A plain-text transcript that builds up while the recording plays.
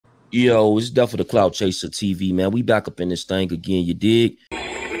Yo, it's definitely the Clout Chaser TV, man. We back up in this thing again, you dig?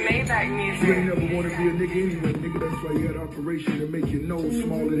 Maybach music. You ain't never want to be a nigga anyway, nigga. That's why you had operation to make your nose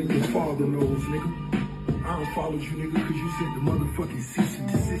smaller than your father nose, nigga. I don't follow you, nigga, because you said the motherfucking cease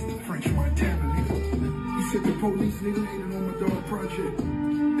and desist in French Montana, nigga. You said the police, nigga, hated on my dog project.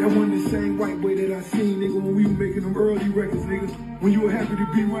 That wasn't the same white boy that I seen, nigga, when we were making them early records, nigga. When you were happy to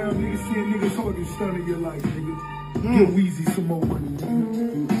be around, nigga, seeing niggas hugging, stunning your life, nigga. Give Weezy some more money,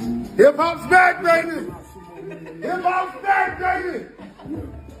 nigga. Hip-hop's back, baby! Hip-hop's back, baby!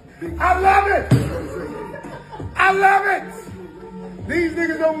 I love it! I love it! These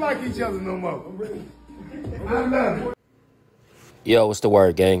niggas don't like each other no more. I love it. Yo, what's the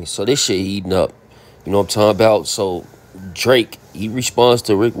word, gang? So this shit heating up. You know what I'm talking about? So Drake, he responds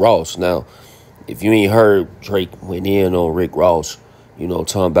to Rick Ross. Now, if you ain't heard, Drake went in on Rick Ross. You know,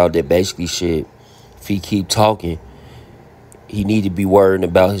 talking about that basically shit. If he keep talking, he need to be worrying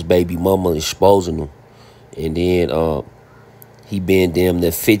about his baby mama exposing him. And then he been damn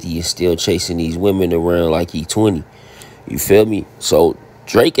near 50 and still chasing these women around like he 20. You feel me? So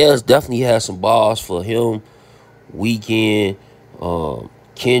Drake has definitely has some balls for him. Weeknd,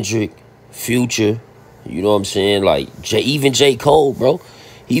 Kendrick, Future. You know what I'm saying? Like even J. Cole, bro.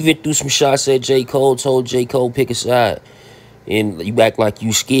 He even threw some shots at J. Cole, told J. Cole pick a side. And you act like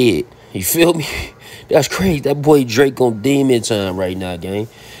you scared. You feel me? That's crazy. That boy Drake on demon time right now, gang.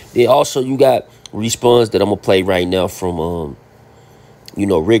 Then also you got response that I'm gonna play right now from you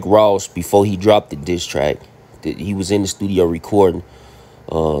know, Rick Ross before he dropped the diss track. He was in the studio recording.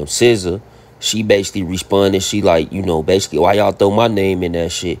 SZA, she basically responded. She like, you know, basically, why y'all throw my name in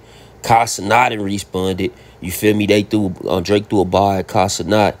that shit? Casanat responded. You feel me? They threw Drake threw a bar at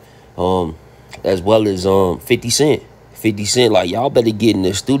Casanat, as well as 50 Cent. 50 Cent, like, y'all better get in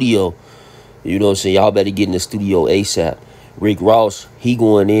the studio. You know what I'm saying? Y'all better get in the studio ASAP. Rick Ross, he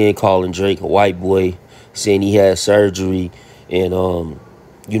going in calling Drake a white boy, saying he had surgery. And,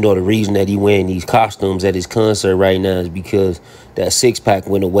 you know, the reason that he wearing these costumes at his concert right now is because that six-pack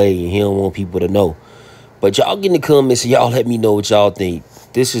went away and he don't want people to know. But y'all get in the comments and y'all let me know what y'all think.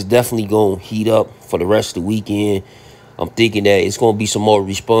 This is definitely going to heat up for the rest of the weekend. I'm thinking that it's going to be some more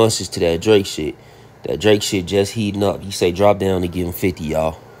responses to that Drake shit. That Drake shit just heating up. He say drop down and give him 50,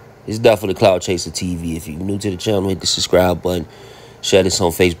 y'all. It's definitely Clout Chaser TV. If you're new to the channel, hit the subscribe button. Share this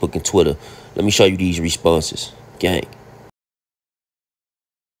on Facebook and Twitter. Let me show you these responses. Gang.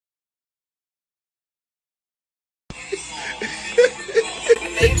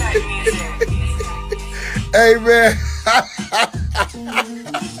 Hey, man.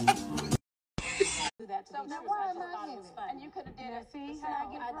 So now why am I in it? And you could have did it. See how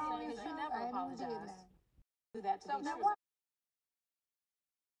I get wrong? You never apologize. So now why?